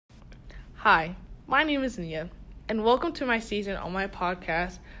Hi, my name is Nia, and welcome to my season on my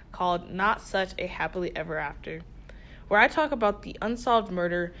podcast called Not Such a Happily Ever After, where I talk about the unsolved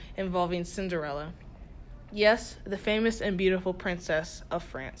murder involving Cinderella. Yes, the famous and beautiful princess of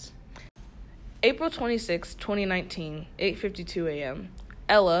France. April 26, 2019, 8:52 a.m.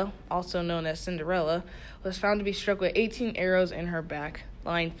 Ella, also known as Cinderella, was found to be struck with 18 arrows in her back,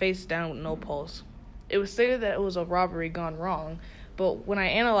 lying face down with no pulse. It was stated that it was a robbery gone wrong, but when I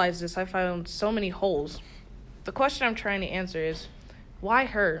analyzed this, I found so many holes. The question I'm trying to answer is, why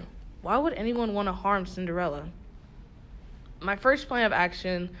her? Why would anyone want to harm Cinderella? My first plan of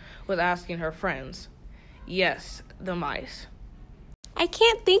action was asking her friends. Yes, the mice. I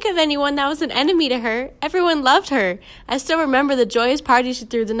can't think of anyone that was an enemy to her. Everyone loved her. I still remember the joyous party she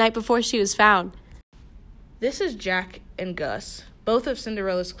threw the night before she was found. This is Jack and Gus, both of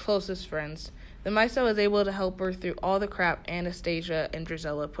Cinderella's closest friends. The mice that was able to help her through all the crap Anastasia and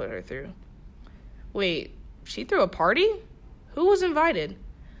Drizella put her through. Wait, she threw a party? Who was invited?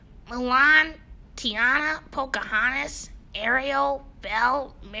 Mulan, Tiana, Pocahontas, Ariel,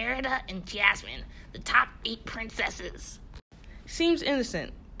 Belle, Merida, and Jasmine, the top 8 princesses. Seems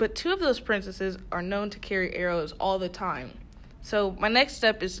innocent, but 2 of those princesses are known to carry arrows all the time. So my next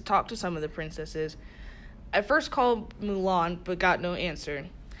step is to talk to some of the princesses. I first called Mulan, but got no answer.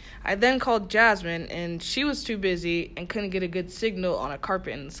 I then called Jasmine, and she was too busy and couldn't get a good signal on a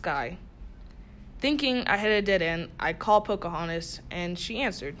carpet in the sky. Thinking I had a dead end, I called Pocahontas, and she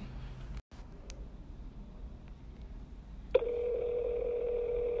answered.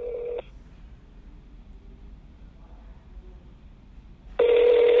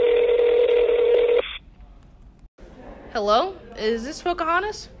 Hello? Is this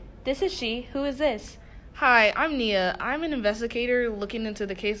Pocahontas? This is she. Who is this? Hi, I'm Nia. I'm an investigator looking into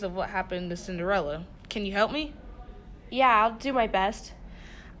the case of what happened to Cinderella. Can you help me? Yeah, I'll do my best.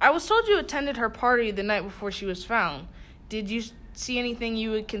 I was told you attended her party the night before she was found. Did you see anything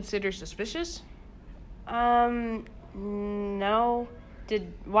you would consider suspicious? No.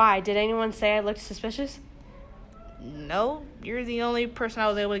 Why? Did anyone say I looked suspicious? No, you're the only person I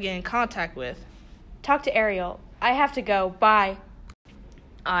was able to get in contact with. Talk to Ariel. I have to go. Bye.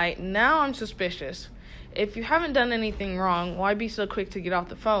 Now I'm suspicious. If you haven't done anything wrong, why be so quick to get off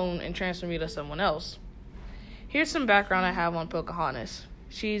the phone and transfer me to someone else? Here's some background I have on Pocahontas.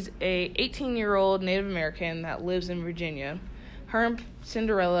 She's a 18-year-old Native American that lives in Virginia. Her and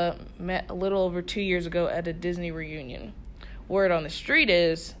Cinderella met a little over 2 years ago at a Disney reunion. Word on the street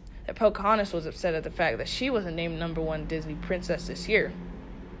is that Pocahontas was upset at the fact that she wasn't named #1 Disney princess this year.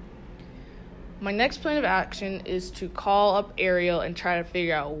 My next plan of action is to call up Ariel and try to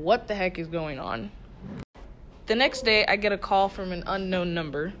figure out what the heck is going on. The next day, I get a call from an unknown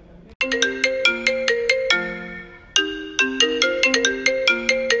number.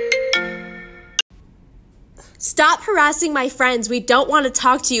 Stop harassing my friends. We don't want to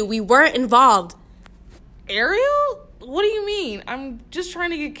talk to you. We weren't involved. Ariel? What do you mean? I'm just trying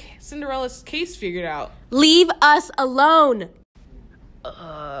to get Cinderella's case figured out. Leave us alone.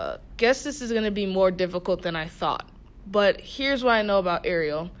 Guess this is going to be more difficult than I thought. But here's what I know about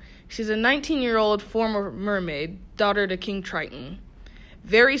Ariel. She's a 19-year-old former mermaid, daughter to King Triton.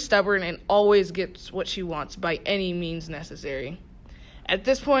 Very stubborn and always gets what she wants by any means necessary. At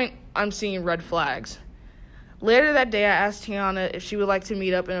this point, I'm seeing red flags. Later that day, I asked Tiana if she would like to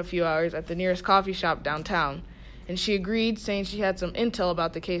meet up in a few hours at the nearest coffee shop downtown, and she agreed, saying she had some intel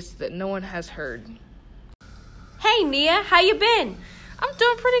about the case that no one has heard. Hey, Nia, how you been? I'm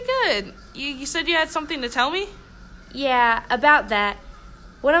doing pretty good. You said you had something to tell me? Yeah, about that.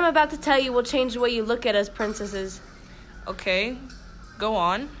 What I'm about to tell you will change the way you look at us princesses. Okay, go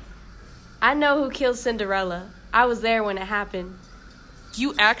on. I know who killed Cinderella. I was there when it happened.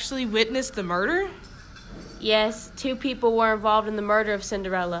 You actually witnessed the murder? Yes, 2 people were involved in the murder of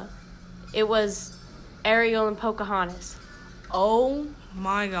Cinderella. It was Ariel and Pocahontas. Oh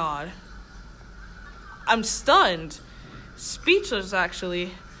my God. I'm stunned. Speechless,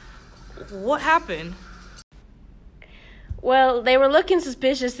 actually. What happened? Well, they were looking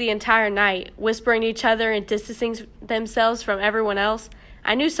suspicious the entire night, whispering to each other and distancing themselves from everyone else.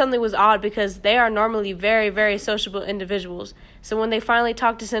 I knew something was odd because they are normally very, very sociable individuals. So when they finally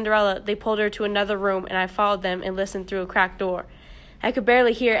talked to Cinderella, they pulled her to another room, and I followed them and listened through a cracked door. I could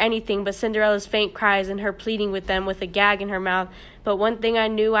barely hear anything but Cinderella's faint cries and her pleading with them with a gag in her mouth. But one thing I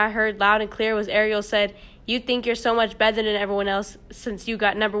knew I heard loud and clear was Ariel said, "You think you're so much better than everyone else since you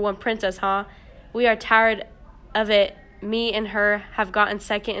got #1 princess, huh? We are tired of it. Me and her have gotten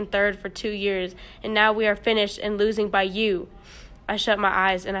 2nd and 3rd for 2 years, and now we are finished and losing by you." I shut my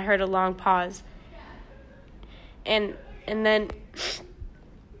eyes and I heard a long pause. And then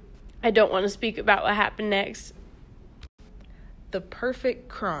I don't want to speak about what happened next. The perfect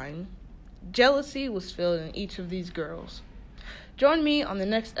crime. Jealousy was filled in each of these girls. Join me on the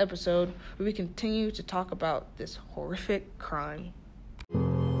next episode where we continue to talk about this horrific crime.